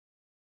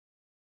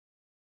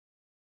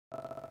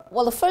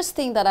Well, the first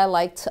thing that I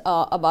liked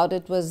about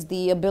it was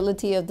the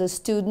ability of the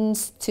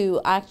students to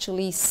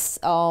actually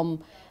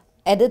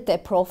edit their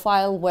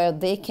profile where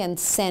they can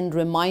send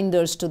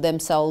reminders to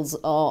themselves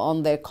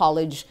on their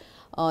college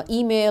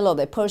email or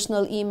their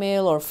personal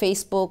email or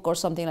Facebook or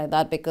something like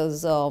that,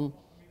 because you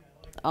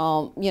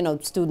know,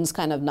 students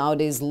kind of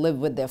nowadays live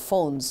with their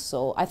phones.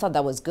 So I thought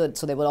that was good.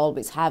 So they would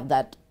always have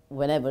that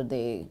whenever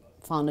they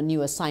found a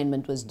new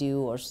assignment was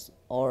due,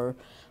 or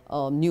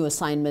new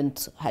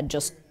assignment had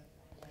just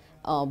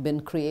been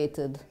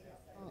created.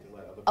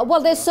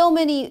 Well, there's so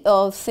many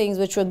things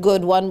which were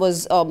good. One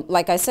was,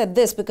 like I said,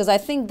 this, because I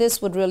think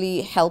this would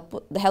really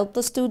help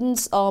the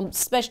students,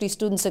 especially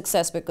student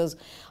success, because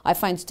I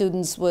find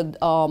students would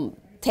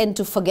tend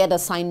to forget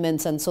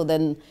assignments, and so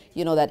then,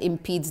 you know, that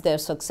impedes their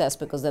success,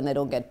 because then they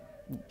don't get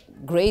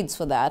grades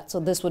for that.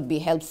 So this would be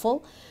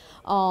helpful.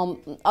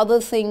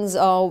 Other things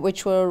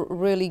which were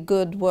really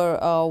good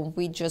were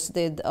we just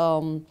did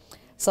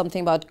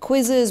something about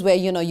quizzes where,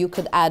 you know, you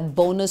could add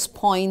bonus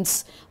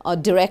points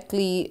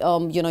directly.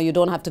 You know, you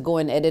don't have to go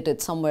and edit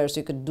it somewhere, so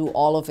you could do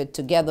all of it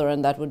together,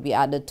 and that would be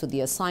added to the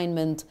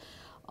assignment.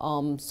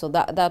 So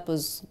that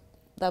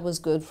was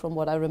good from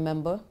what I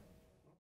remember.